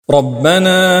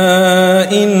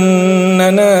ربنا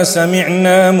إننا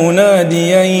سمعنا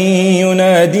مناديا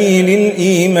ينادي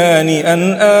للإيمان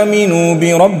أن آمنوا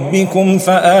بربكم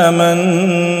فآمنا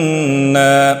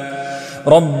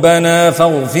ربنا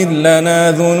فاغفر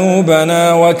لنا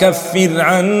ذنوبنا وكفر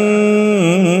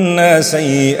عنا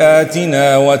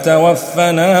سيئاتنا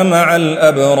وتوفنا مع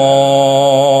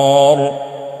الأبرار.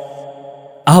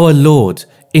 Our Lord,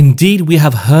 indeed we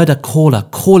have heard a caller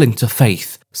calling to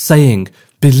faith, saying,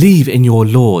 "Believe in your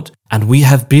Lord," and we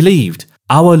have believed.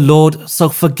 Our Lord, so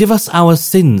forgive us our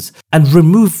sins and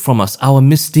remove from us our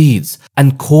misdeeds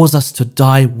and cause us to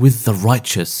die with the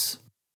righteous.